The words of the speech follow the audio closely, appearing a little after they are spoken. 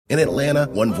In Atlanta,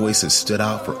 one voice has stood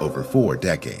out for over 4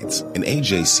 decades. An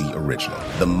AJC original,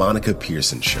 The Monica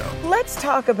Pearson Show. Let's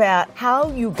talk about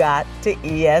how you got to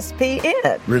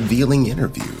ESPN. Revealing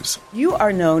interviews. You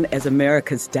are known as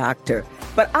America's doctor,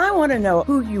 but I want to know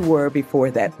who you were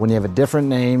before that. When you have a different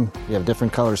name, you have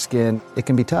different color skin, it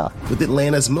can be tough. With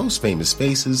Atlanta's most famous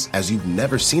faces as you've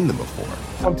never seen them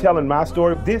before. I'm telling my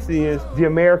story. This is the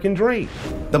American dream.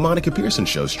 The Monica Pearson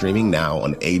Show, streaming now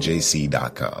on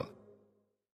AJC.com.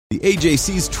 The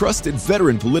AJC's trusted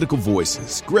veteran political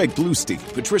voices, Greg Bluestein,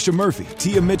 Patricia Murphy,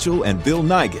 Tia Mitchell, and Bill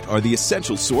Nygut, are the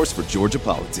essential source for Georgia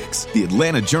politics. The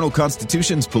Atlanta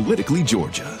Journal-Constitution's Politically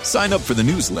Georgia. Sign up for the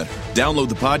newsletter, download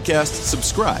the podcast,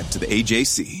 subscribe to the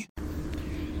AJC.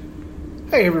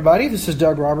 Hey everybody, this is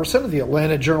Doug Robertson of the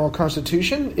Atlanta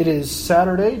Journal-Constitution. It is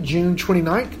Saturday, June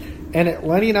 29th, and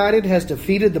Atlanta United has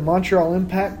defeated the Montreal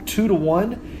Impact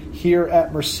 2-1 here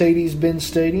at Mercedes-Benz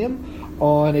Stadium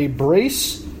on a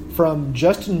brace from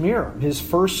Justin Meram, his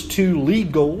first 2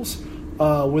 league goals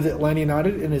with Atlanta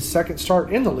United in his second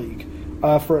start in the league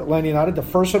for Atlanta United. The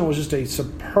first one was just a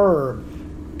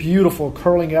superb, beautiful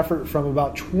curling effort from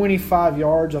about 25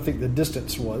 yards, I think the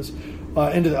distance was,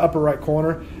 into the upper right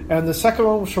corner. And the second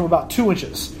one was from about 2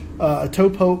 inches, a toe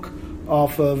poke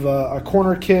off of a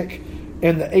corner kick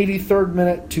in the 83rd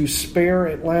minute to spare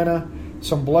Atlanta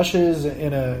some blushes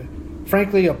in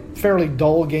frankly, a fairly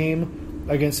dull game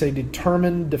against a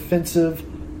determined defensive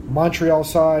Montreal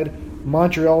side.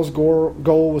 Montreal's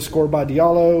goal was scored by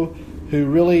Diallo, who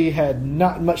really had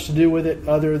not much to do with it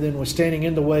other than was standing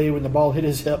in the way when the ball hit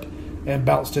his hip and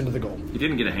bounced into the goal. He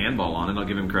didn't get a handball on it. I'll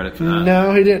give him credit for that.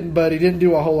 No, he didn't, but he didn't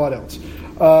do a whole lot else.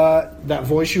 That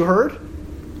voice you heard,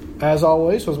 as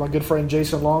always, was my good friend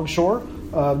Jason Longshore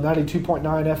of 92.9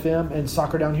 FM and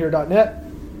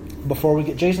SoccerDownHere.net. Before we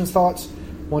get Jason's thoughts,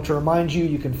 I want to remind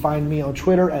you can find me on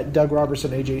Twitter at Doug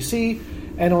Robertson AJC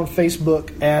and on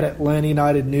Facebook at Atlanta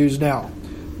United News Now.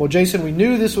 Well, Jason, we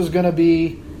knew this was going to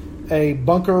be a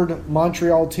bunkered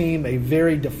Montreal team, a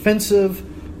very defensive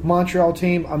Montreal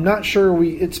team. I'm not sure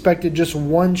we expected just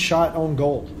one shot on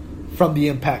goal from the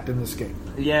Impact in this game.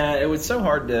 Yeah, it was so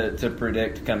hard to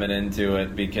predict coming into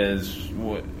it because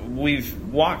we've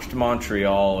watched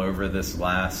Montreal over this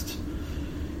last...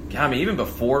 I mean, even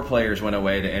before players went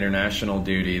away to international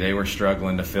duty, they were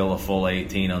struggling to fill a full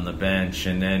 18 on the bench.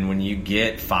 And then when you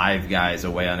get 5 guys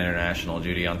away on international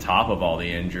duty on top of all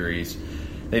the injuries,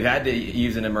 they've had to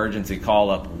use an emergency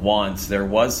call-up once. There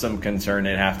was some concern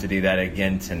they'd have to do that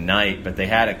again tonight, but they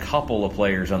had a couple of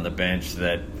players on the bench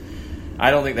that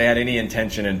I don't think they had any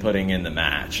intention in putting in the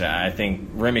match. I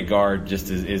think Remy Gard just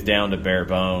is down to bare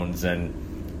bones.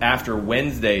 And after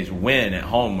Wednesday's win at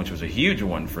home, which was a huge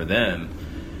one for them,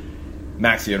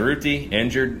 Maxi Urruti,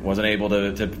 injured, wasn't able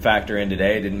to factor in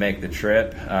today, didn't make the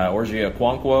trip. Orgia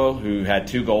Okonkwo, who had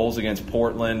 2 goals against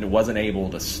Portland, wasn't able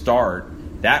to start.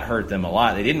 That hurt them a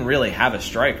lot. They didn't really have a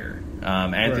striker.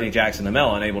 Anthony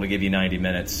Jackson-Hamel unable to give you 90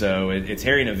 minutes. So it's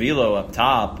Harry Navilo up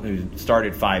top, who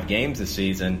started 5 games this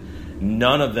season,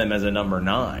 none of them as a number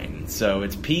 9. So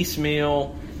it's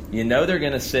piecemeal. You know they're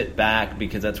going to sit back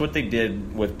because that's what they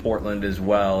did with Portland as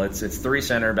well. It's 3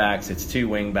 center backs, it's 2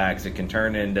 wing backs. It can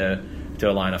turn into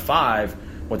a line of 5.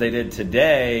 What they did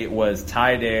today was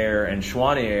Taider and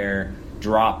Chouanier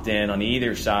dropped in on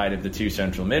either side of the 2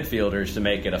 central midfielders to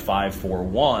make it a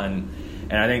 5-4-1.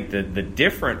 And I think that the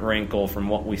different wrinkle from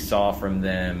what we saw from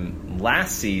them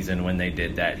last season when they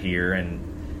did that here,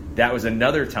 and that was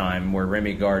another time where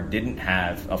Remy Gard didn't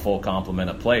have a full complement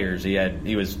of players.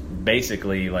 He was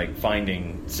basically like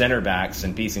finding center backs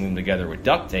and piecing them together with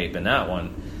duct tape in that one.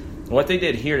 What they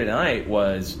did here tonight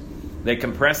was they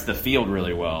compressed the field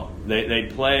really well.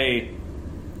 They'd play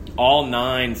all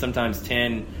 9, sometimes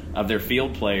 10 of their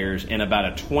field players in about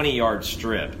a 20-yard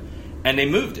strip. And they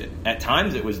moved it. At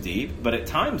times it was deep, but at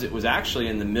times it was actually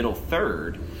in the middle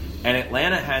third. And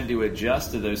Atlanta had to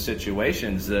adjust to those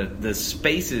situations. The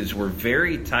spaces were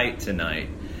very tight tonight,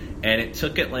 and it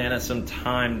took Atlanta some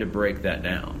time to break that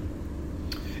down.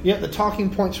 Yeah, the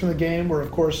talking points from the game were, of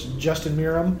course, Justin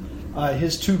Meram,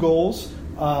 his 2 goals,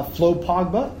 Flo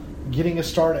Pogba getting a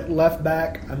start at left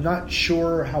back. I'm not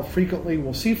sure how frequently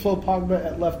we'll see Flo Pogba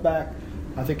at left back.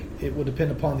 I think it will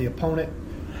depend upon the opponent.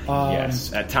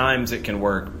 Yes, at times it can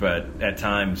work, but at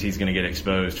times he's going to get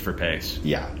exposed for pace.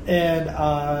 Yeah,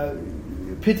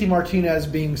 and Pity Martinez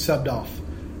being subbed off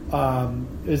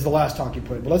is the last talking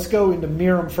point. But let's go into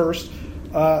Meram first.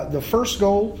 The first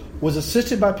goal was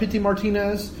assisted by Pity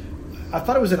Martinez. I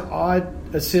thought it was an odd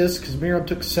assist because Meram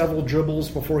took several dribbles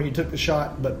before he took the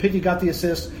shot, but Pity got the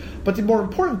assist. But the more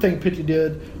important thing Pity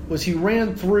did was he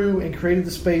ran through and created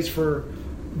the space for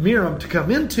Meram to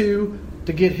come into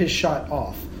to get his shot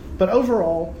off. But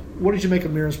overall, what did you make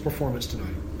of Merrim's performance tonight?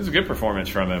 It was a good performance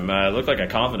from him. It looked like a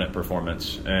confident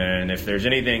performance. And if there's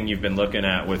anything you've been looking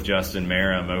at with Justin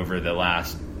Merrim over the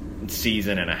last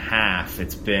season and a half,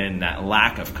 it's been that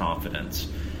lack of confidence.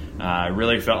 I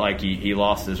really felt like he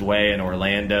lost his way in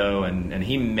Orlando, and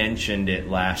he mentioned it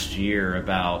last year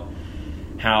about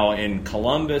how in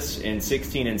Columbus in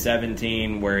 16 and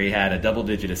 17, where he had a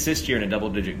double-digit assist year and a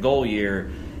double-digit goal year,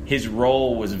 his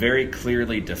role was very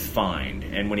clearly defined.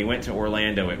 And when he went to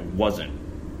Orlando, it wasn't.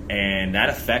 And that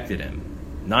affected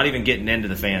him. Not even getting into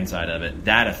the fan side of it,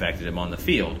 that affected him on the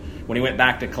field. When he went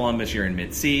back to Columbus, you're in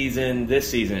midseason. This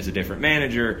season is a different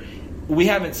manager. We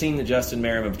haven't seen the Justin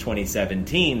Merrim of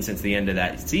 2017 since the end of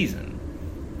that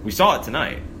season. We saw it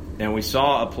tonight. And we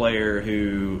saw a player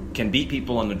who can beat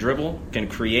people on the dribble, can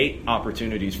create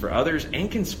opportunities for others,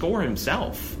 and can score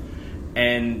himself.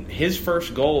 And his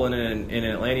first goal in an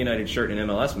Atlanta United shirt in an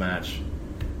MLS match,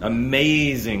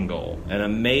 amazing goal. An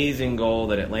amazing goal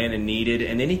that Atlanta needed.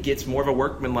 And then he gets more of a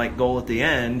workmanlike goal at the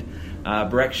end.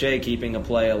 Breck Shea keeping a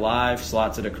play alive,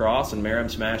 slots it across, and Merrim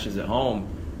smashes it home.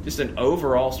 Just an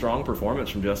overall strong performance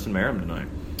from Justin Merrim tonight.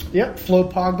 Yep, Flo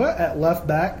Pogba at left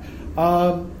back.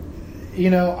 I've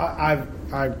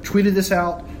tweeted this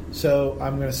out, so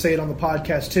I'm going to say it on the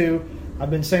podcast too. I've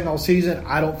been saying all season,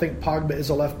 I don't think Pogba is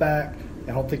a left back.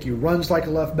 I don't think he runs like a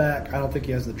left back. I don't think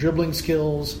he has the dribbling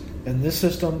skills in this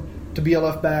system to be a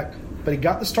left back. But he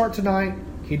got the start tonight.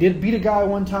 He did beat a guy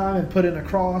one time and put in a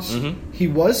cross. Mm-hmm. He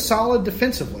was solid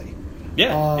defensively.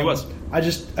 Yeah, he was.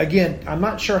 I'm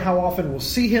not sure how often we'll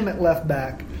see him at left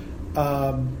back.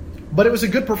 But it was a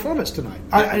good performance tonight.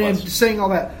 And saying all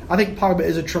that, I think Pogba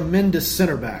is a tremendous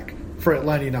center back for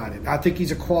Atlanta United. I think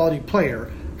he's a quality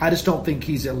player. I just don't think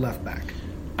he's a left back.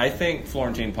 I think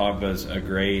Florentin Pogba's a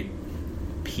great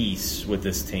piece with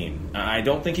this team. I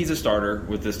don't think he's a starter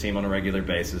with this team on a regular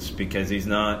basis because he's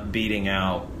not beating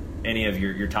out any of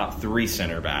your top three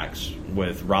center backs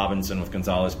with Robinson, with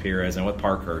Gonzalez Perez, and with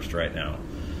Parkhurst right now.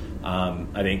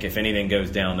 I think if anything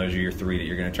goes down, those are your three that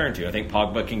you're going to turn to. I think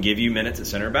Pogba can give you minutes at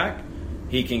center back.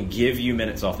 He can give you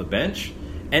minutes off the bench.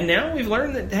 And now we've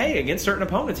learned that, hey, against certain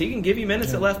opponents, he can give you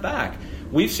minutes at left back.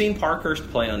 We've seen Parkhurst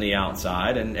play on the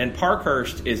outside, and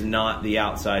Parkhurst is not the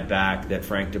outside back that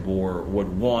Frank de Boer would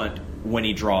want when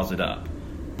he draws it up.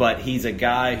 But he's a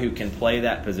guy who can play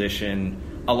that position.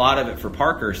 A lot of it for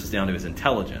Parkhurst is down to his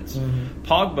intelligence. Mm-hmm.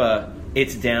 Pogba,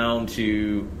 it's down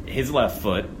to his left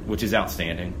foot, which is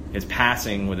outstanding. His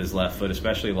passing with his left foot,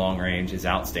 especially long range, is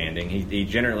outstanding. He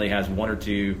generally has one or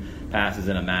two passes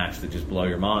in a match that just blow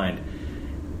your mind.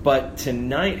 But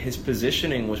tonight, his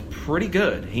positioning was pretty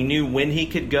good. He knew when he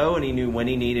could go, and he knew when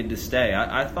he needed to stay.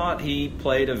 I thought he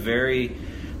played a very...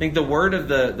 I think the word of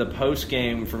the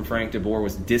post-game from Frank de Boer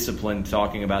was disciplined,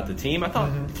 talking about the team. I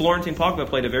thought Florentin Pogba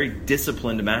played a very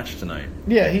disciplined match tonight.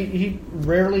 Yeah, he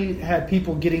rarely had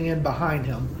people getting in behind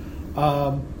him.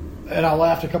 And I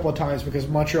laughed a couple of times because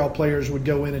Montreal players would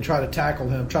go in and try to tackle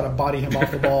him, try to body him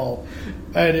off the ball.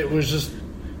 And it was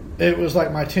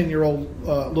like my 10-year-old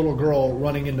little girl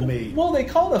running into me. Well, they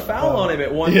called a foul on him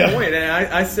at one point, and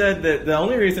I said that the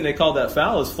only reason they called that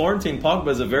foul is Florentin Pogba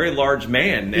is a very large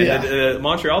man, and the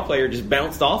Montreal player just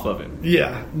bounced off of him.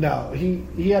 Yeah, no,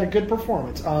 he had a good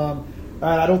performance.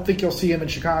 I don't think you'll see him in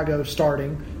Chicago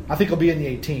starting. I think he'll be in the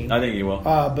 18. I think he will.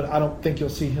 But I don't think you'll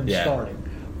see him starting.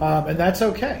 And that's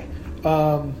okay.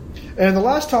 And the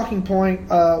last talking point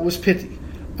was Pitti.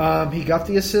 He got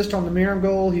the assist on the Merrim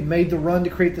goal. He made the run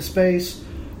to create the space.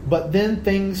 But then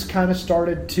things kind of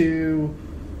started to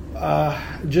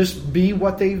just be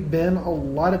what they've been a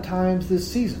lot of times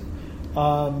this season.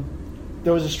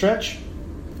 There was a stretch,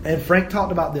 and Frank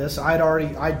talked about this. I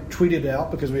tweeted it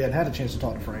out because we hadn't had a chance to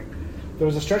talk to Frank. There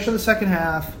was a stretch in the second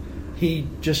half. He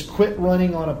just quit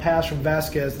running on a pass from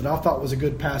Vasquez that I thought was a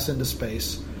good pass into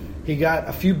space. He got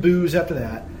a few boos after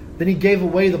that. Then he gave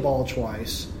away the ball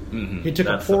twice. Mm-hmm. He took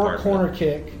a poor corner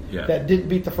kick that didn't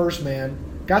beat the first man,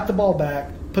 got the ball back,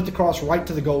 put the cross right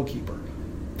to the goalkeeper.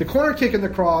 The corner kick and the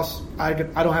cross, I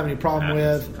don't have any problem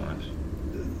with. Sometimes.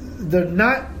 They're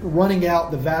not running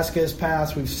out the Vasquez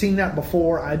pass. We've seen that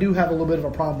before. I do have a little bit of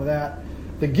a problem with that.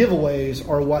 The giveaways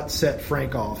are what set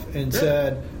Frank off and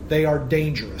said they are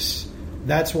dangerous.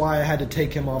 That's why I had to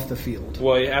take him off the field.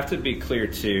 Well, you have to be clear,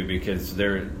 too, because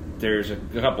there's a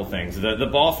couple things. The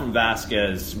ball from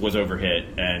Vasquez was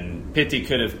overhit, and Pitti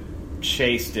could have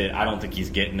chased it. I don't think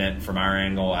he's getting it from our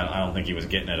angle. I don't think he was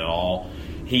getting it at all.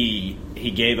 He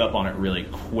gave up on it really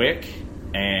quick,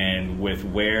 and with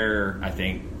where I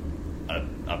think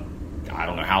I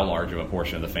don't know how large of a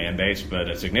portion of the fan base, but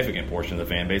a significant portion of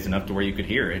the fan base, enough to where you could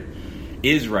hear it,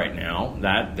 is right now,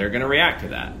 that they're going to react to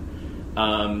that.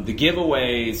 The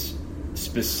giveaways,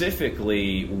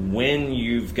 specifically when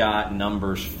you've got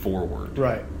numbers forward.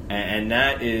 Right. And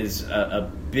that is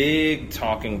a big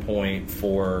talking point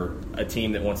for a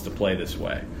team that wants to play this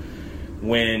way.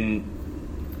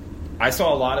 When I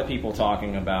saw a lot of people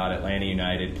talking about Atlanta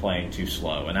United playing too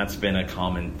slow, and that's been a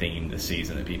common theme this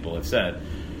season that people have said.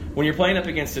 When you're playing up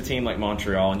against a team like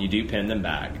Montreal and you do pin them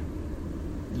back,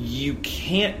 you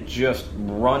can't just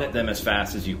run at them as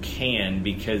fast as you can,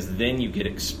 because then you get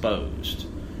exposed.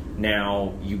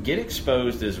 Now, you get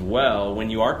exposed as well when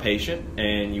you are patient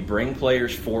and you bring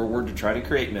players forward to try to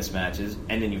create mismatches,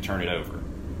 and then you turn it over.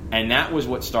 And that was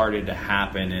what started to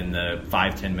happen in the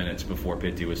 5-10 minutes before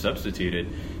Pitti was substituted.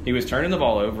 He was turning the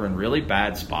ball over in really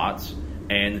bad spots,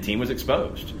 and the team was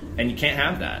exposed. And you can't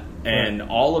have that. And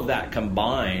all of that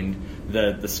combined,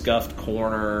 the scuffed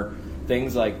corner,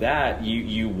 things like that,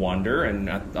 you wonder, and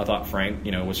I thought Frank,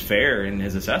 was fair in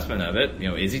his assessment of it.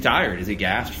 Is he tired? Is he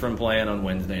gassed from playing on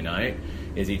Wednesday night?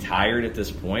 Is he tired at this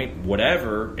point?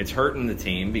 Whatever, it's hurting the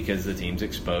team because the team's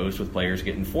exposed with players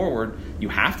getting forward. You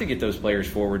have to get those players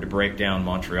forward to break down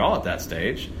Montreal at that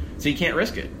stage, so you can't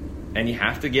risk it. And you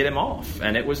have to get him off.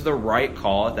 And it was the right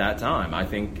call at that time. I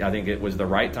think it was the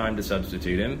right time to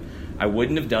substitute him. I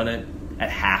wouldn't have done it at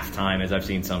halftime, as I've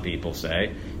seen some people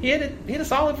say. He had a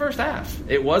solid first half.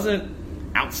 It wasn't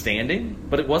outstanding,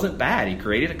 but it wasn't bad. He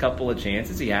created a couple of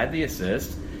chances. He had the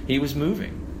assist. He was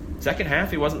moving. Second half,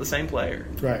 he wasn't the same player.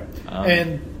 Right.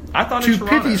 And I thought to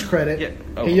Pitti's credit,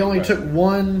 he only took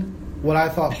one, what I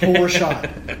thought, poor shot.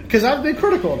 Because I've been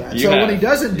critical of that. When he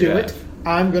doesn't do it,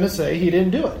 I'm going to say he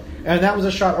didn't do it. And that was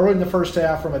a shot early in the first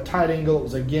half from a tight angle. It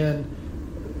was,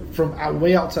 again, from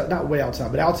way outside, not way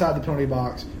outside, but outside the penalty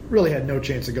box. Really had no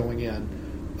chance of going in.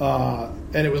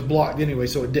 And it was blocked anyway,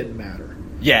 so it didn't matter.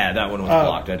 Yeah, that one was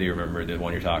blocked. I do remember the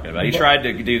one you're talking about. He tried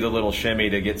to do the little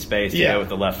shimmy to get space to go with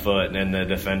the left foot, and then the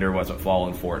defender wasn't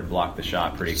falling for it and blocked the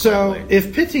shot pretty quickly. So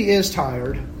if Pitti is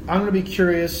tired, I'm going to be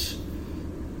curious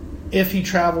if he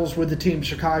travels with the team to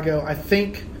Chicago. I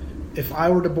think if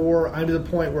I were DeBoer, I'm to the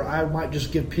point where I might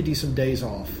just give Pitti some days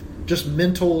off. Just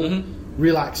mental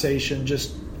relaxation.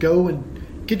 Just go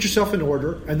and get yourself in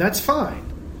order, and that's fine.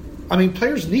 I mean,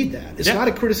 players need that. It's not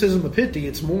a criticism of Pitti.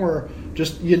 It's more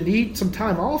just you need some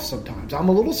time off sometimes. I'm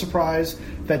a little surprised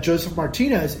that Joseph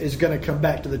Martinez is going to come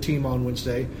back to the team on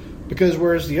Wednesday, because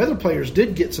whereas the other players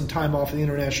did get some time off in the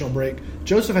international break,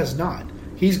 Joseph has not.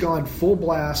 He's gone full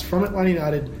blast from Atlanta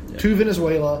United to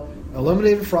Venezuela,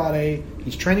 eliminated Friday.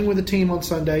 He's training with the team on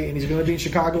Sunday, and he's going to be in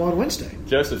Chicago on Wednesday.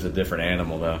 Joseph's a different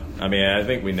animal, though. I mean, I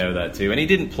think we know that, too. And he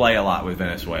didn't play a lot with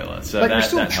Venezuela. So you're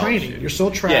still training. You're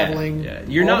still traveling.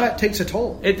 All that takes a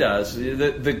toll. It does.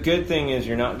 The good thing is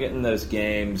you're not getting those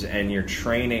games, and you're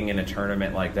training in a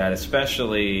tournament like that,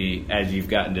 especially as you've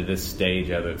gotten to this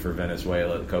stage of it for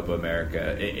Venezuela, the Copa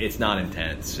America. It's not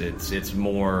intense. It's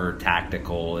more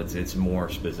tactical. It's more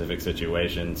specific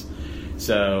situations.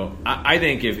 So I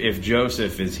think if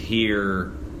Joseph is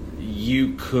here,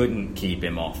 you couldn't keep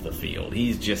him off the field.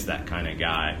 He's just that kind of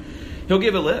guy. He'll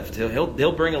give a lift.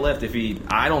 He'll bring a lift.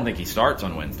 I don't think he starts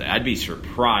on Wednesday. I'd be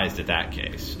surprised at that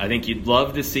case. I think you'd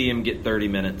love to see him get 30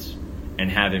 minutes and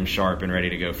have him sharp and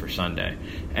ready to go for Sunday.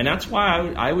 And that's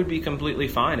why I would be completely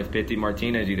fine if Pitti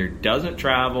Martinez either doesn't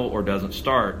travel or doesn't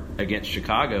start against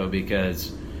Chicago,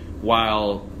 because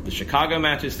while the Chicago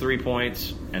match is 3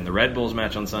 points and the Red Bulls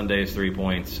match on Sunday is 3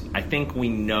 points, I think we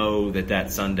know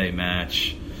that Sunday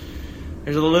match,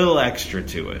 there's a little extra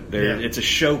to it. It's a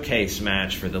showcase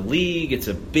match for the league. It's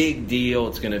a big deal.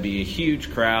 It's going to be a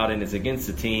huge crowd, and it's against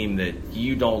a team that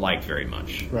you don't like very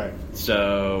much. Right.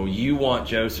 So you want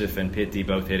Joseph and Pitti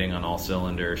both hitting on all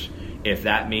cylinders. If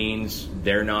that means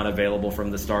they're not available from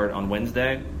the start on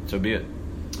Wednesday, so be it.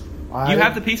 You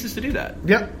have the pieces to do that.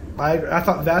 Yep. I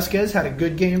thought Vasquez had a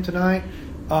good game tonight.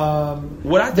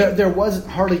 There wasn't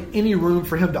hardly any room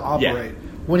for him to operate.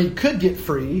 When he could get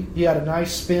free, he had a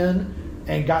nice spin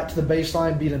and got to the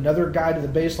baseline, beat another guy to the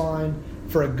baseline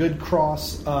for a good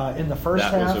cross in the first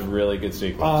half. That was a really good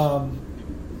sequence.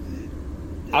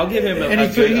 I'll give him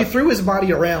he threw his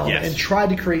body around and tried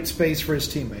to create space for his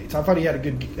teammates. I thought he had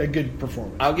a good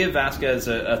performance. I'll give Vasquez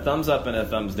a thumbs up and a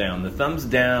thumbs down. The thumbs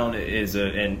down is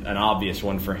an obvious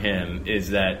one for him,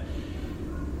 is that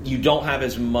you don't have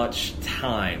as much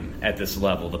time at this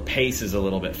level. The pace is a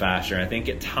little bit faster. I think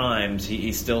at times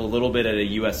he's still a little bit at a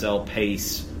USL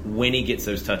pace when he gets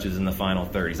those touches in the final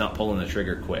third. He's not pulling the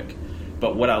trigger quick.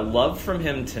 But what I loved from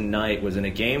him tonight was in a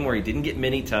game where he didn't get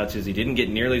many touches, he didn't get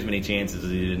nearly as many chances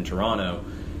as he did in Toronto,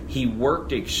 he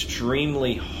worked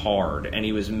extremely hard, and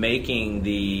he was making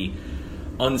the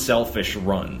unselfish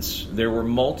runs. There were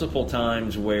multiple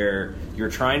times where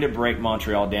you're trying to break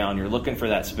Montreal down, you're looking for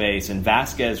that space, and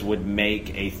Vasquez would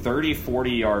make a 30,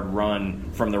 40-yard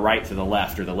run from the right to the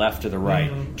left or the left to the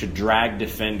right to drag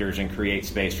defenders and create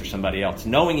space for somebody else,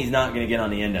 knowing he's not going to get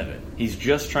on the end of it. He's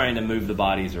just trying to move the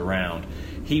bodies around.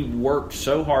 He worked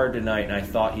so hard tonight, and I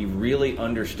thought he really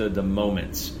understood the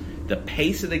moments. The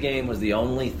pace of the game was the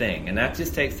only thing, and that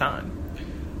just takes time.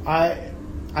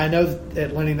 I know that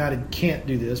Atlanta United can't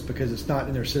do this because it's not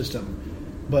in their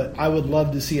system, but I would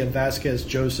love to see a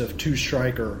Vasquez-Joseph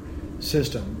two-striker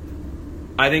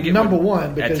system. I think number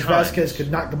one, because Vasquez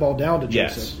could knock the ball down to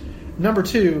Joseph. Yes. Number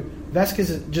two, Vasquez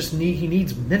he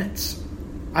needs minutes.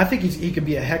 I think he could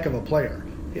be a heck of a player.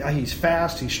 He's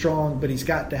fast, he's strong, but he's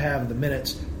got to have the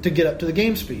minutes to get up to the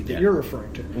game speed that you're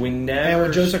referring to. And when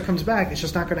Joseph comes back, it's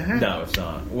just not going to happen. No, it's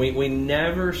not. We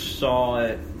never saw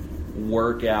it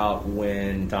work out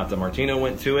when Tata Martino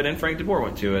went to it and Frank de Boer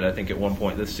went to it. I think at one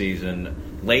point this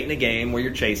season, late in the game where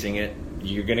you're chasing it,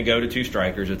 you're going to go to two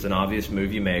strikers. It's an obvious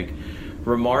move you make.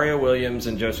 Romario Williams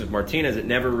and Joseph Martinez, it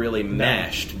never really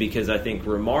meshed because I think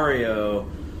Romario,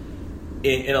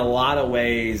 in a lot of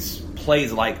ways,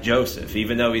 plays like Joseph.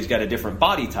 Even though he's got a different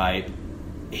body type,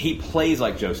 he plays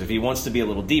like Joseph. He wants to be a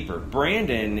little deeper.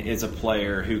 Brandon is a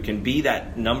player who can be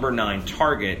that number 9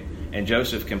 target, and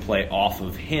Joseph can play off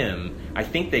of him. I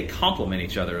think they complement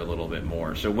each other a little bit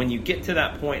more. So when you get to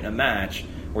that point in a match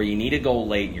where you need a goal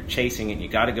late, you're chasing it, and you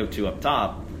got to go 2 up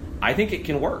top, I think it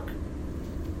can work.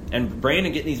 And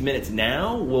Brandon getting these minutes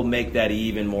now will make that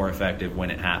even more effective when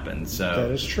it happens. So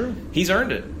that is true. He's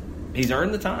earned it. He's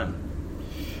earned the time.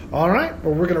 All right.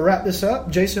 Well, we're going to wrap this up.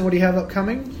 Jason, what do you have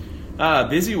upcoming?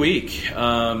 Busy week.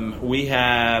 We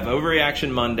have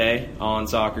Overreaction Monday on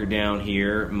Soccer Down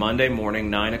Here. Monday morning,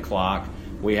 9 o'clock.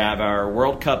 We have our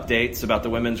World Cup dates about the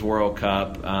Women's World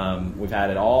Cup. We've had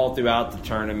it all throughout the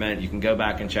tournament. You can go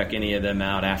back and check any of them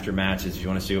out after matches if you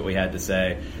want to see what we had to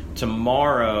say.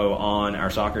 Tomorrow on our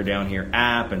Soccer Down Here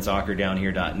app and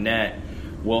soccerdownhere.net,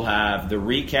 we'll have the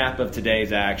recap of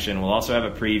today's action. We'll also have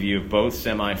a preview of both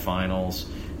semifinals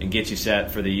and get you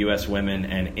set for the U.S. women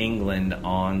and England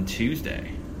on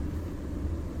Tuesday.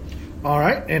 All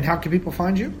right. And how can people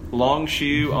find you?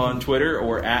 Longshoe on Twitter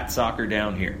or at Soccer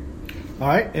Down Here. All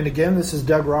right. And again, this is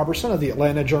Doug Robertson of the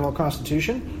Atlanta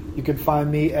Journal-Constitution. You can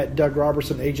find me at Doug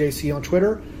Robertson AJC on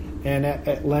Twitter and at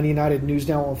Atlanta United News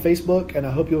Now on Facebook. And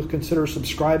I hope you'll consider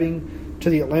subscribing to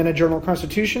the Atlanta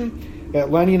Journal-Constitution.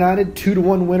 Atlanta United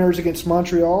 2-1 winners against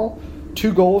Montreal.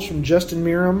 2 goals from Justin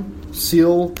Meram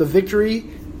seal the victory,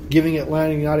 giving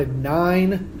Atlanta United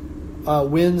 9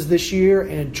 wins this year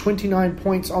and 29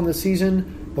 points on the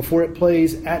season before it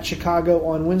plays at Chicago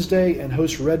on Wednesday and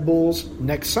hosts Red Bulls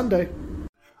next Sunday.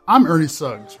 I'm Ernie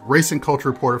Suggs, race and culture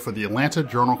reporter for the Atlanta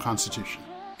Journal-Constitution.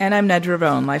 And I'm Nedra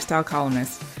Ravone, lifestyle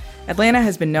columnist. Atlanta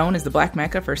has been known as the Black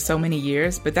Mecca for so many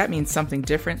years, but that means something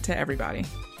different to everybody.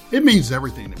 It means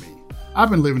everything to me. I've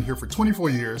been living here for 24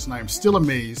 years, and I am still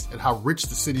amazed at how rich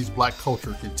the city's black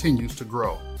culture continues to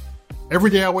grow. Every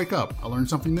day I wake up, I learn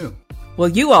something new. Well,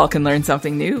 you all can learn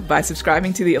something new by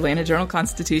subscribing to the Atlanta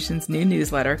Journal-Constitution's new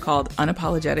newsletter called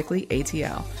Unapologetically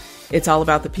ATL. It's all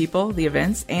about the people, the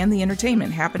events, and the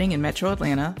entertainment happening in Metro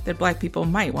Atlanta that black people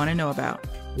might want to know about.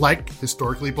 Like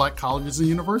historically black colleges and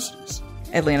universities.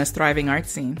 Atlanta's thriving art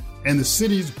scene. And the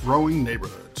city's growing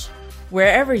neighborhoods.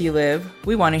 Wherever you live,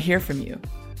 we want to hear from you.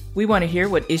 We want to hear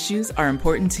what issues are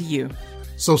important to you.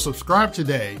 So subscribe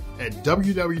today at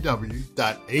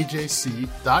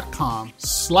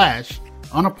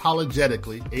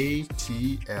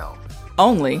www.ajc.com/unapologeticallyATL.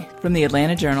 Only from the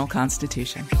Atlanta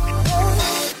Journal-Constitution.